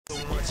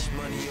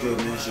Good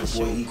man, it's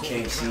your boy E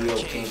King, CEO,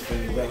 King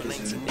Family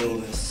Records in the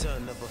building.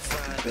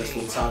 Best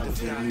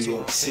photographer in New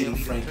York City,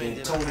 Frank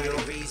Antonio.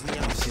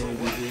 I'm saying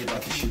we here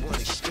about to shoot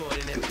this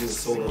good little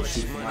solo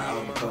shoot for my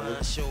album cover.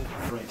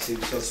 Frank, say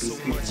what's up to the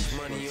people.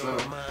 You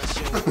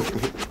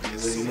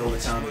already know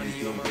what time it is,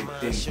 doing big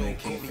things, man.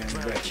 King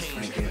Family Records,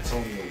 Frank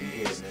Antonio, we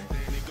here, man.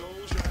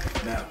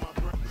 Now.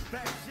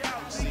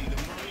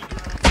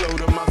 Flow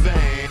to my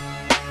vein.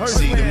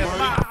 See the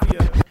money.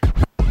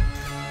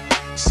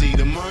 See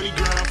the money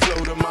grind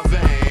flow to my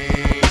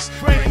veins.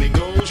 And it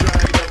goes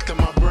right up to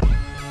my brain.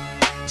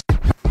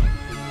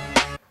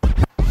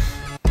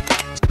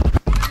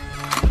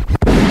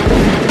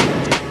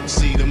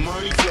 See the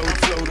money flow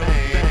to my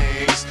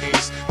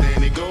veins.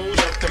 Then it goes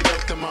up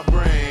to my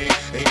brain.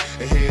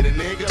 And hit a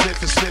nigga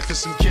sniffing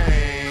some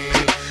cane.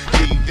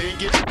 Keep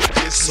thinking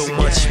so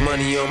much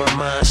money on my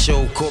mind,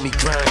 show call me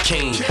Grind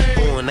King.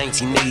 Born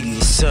 1980,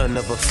 the son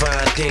of a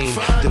fine dame.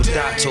 Little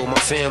Doc told my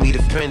family,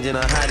 depending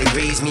on how they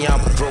raised me, I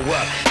would grow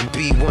up and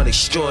be one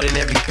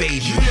extraordinary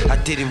baby. I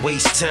didn't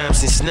waste time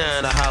since 9,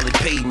 I hollered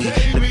paid me.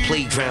 The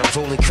playground,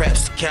 rolling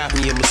craps to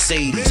copy a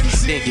Mercedes.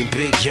 Thinking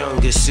big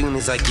young, as soon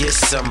as I get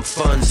some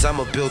funds,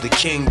 I'ma build a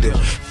kingdom,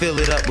 fill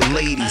it up with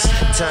ladies.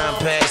 Time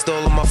passed,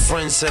 all of my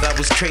friends said I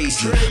was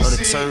crazy. On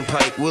the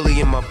turnpike, Willie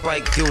and my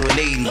bike doing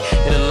 80. In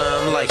the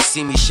limelight,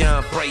 see me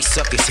shine bright,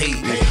 suckers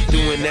hate me.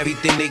 Doing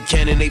everything they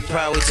can in their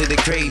power to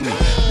degrade me.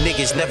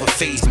 Niggas never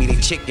faze me, they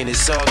chicken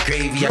is all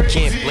gravy. I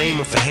can't blame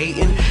them for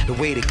hating the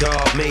way that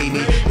God made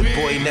me. The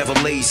boy never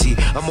lazy,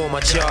 I'm on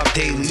my job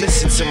daily.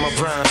 Listen to my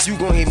rhymes, you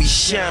gon' hear me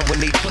shine when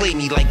they play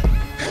me like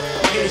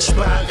inch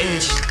by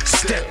inch,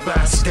 step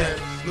by step,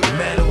 no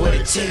matter what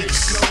it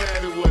takes.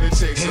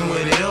 And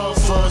when it all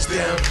falls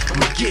down,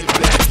 I'ma get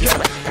back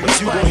up. But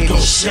you gon' hear me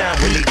shine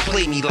when they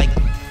play me like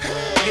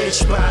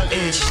inch by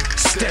inch,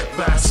 step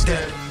by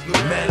step, no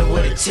matter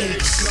what it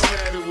takes.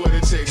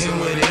 And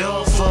when it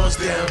all falls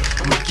down,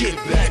 I'ma get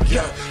back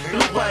up.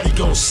 Nobody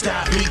gon'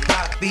 stop me,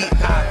 Poppy,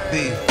 I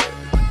be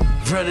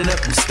running up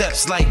them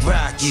steps like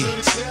Rocky.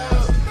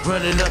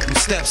 Running up them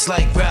steps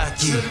like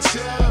Rocky.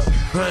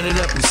 Running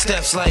up them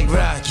steps like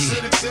Rocky.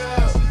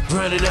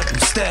 Running up them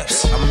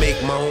steps. I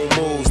make my own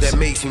moves, that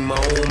makes me my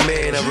own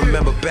man. I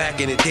remember back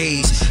in the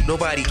days,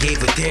 nobody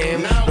gave a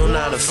damn. No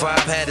 9 to 5,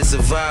 had to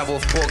survive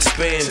off pork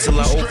spam. Till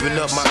I opened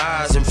up my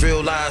eyes and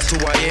realized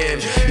who I am.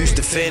 Used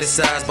to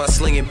fantasize by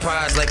slinging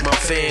pies like my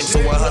fam.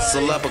 So I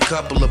hustle up a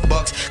couple of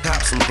bucks,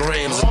 cop some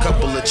grams. A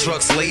couple of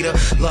trucks later,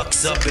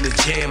 luck's up in the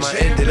jam. I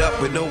ended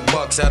up with no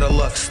bucks, out of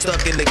luck,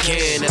 stuck in the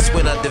can. That's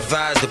when I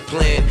devised a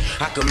plan.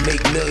 I could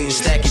make millions,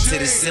 stack it to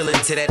the ceiling,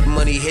 till that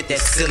money hit that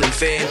ceiling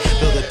fan.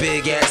 Build a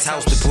big ass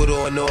house to put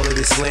on all of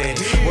this land.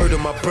 Word to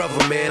my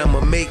brother, man,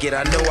 I'ma make it,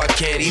 I know I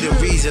can. He the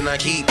reason I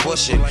keep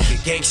pushing.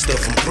 Gangsta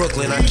from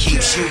Brooklyn, I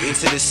keep shooting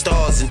to the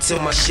stars until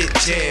my shit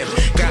jam.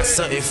 Got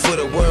something for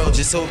the world,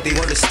 just hope they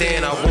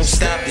understand I won't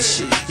stop this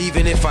shit,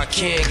 even if I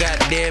can. God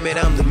damn it,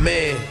 I'm the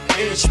man.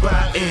 Inch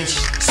by inch,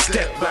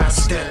 step by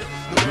step,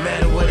 no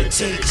matter what it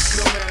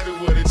takes.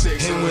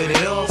 And when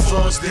it all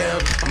falls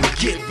down, I'ma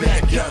get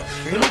back up.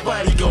 Ain't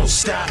nobody gon'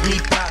 stop me,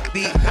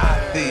 Poppy,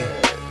 I be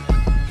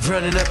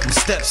running up them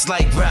steps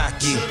like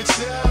Rocky.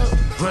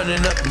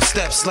 Running up them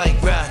steps like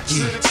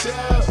Rocky.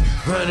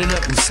 Running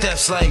up them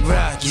steps like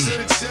Rocky.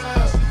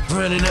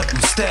 Running up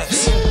them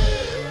steps.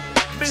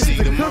 See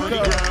the money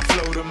grind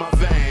flow to my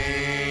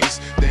veins.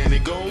 Then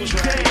it goes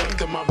right up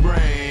to my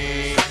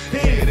brain.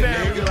 Hit a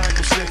nigga like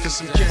I'm sniffing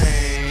some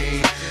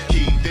cane.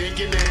 Keep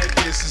thinking that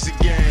this is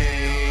a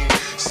game.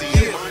 See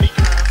the money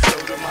grind flow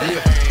to my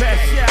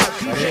veins.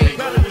 Then it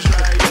goes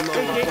right up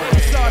to my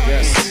brain.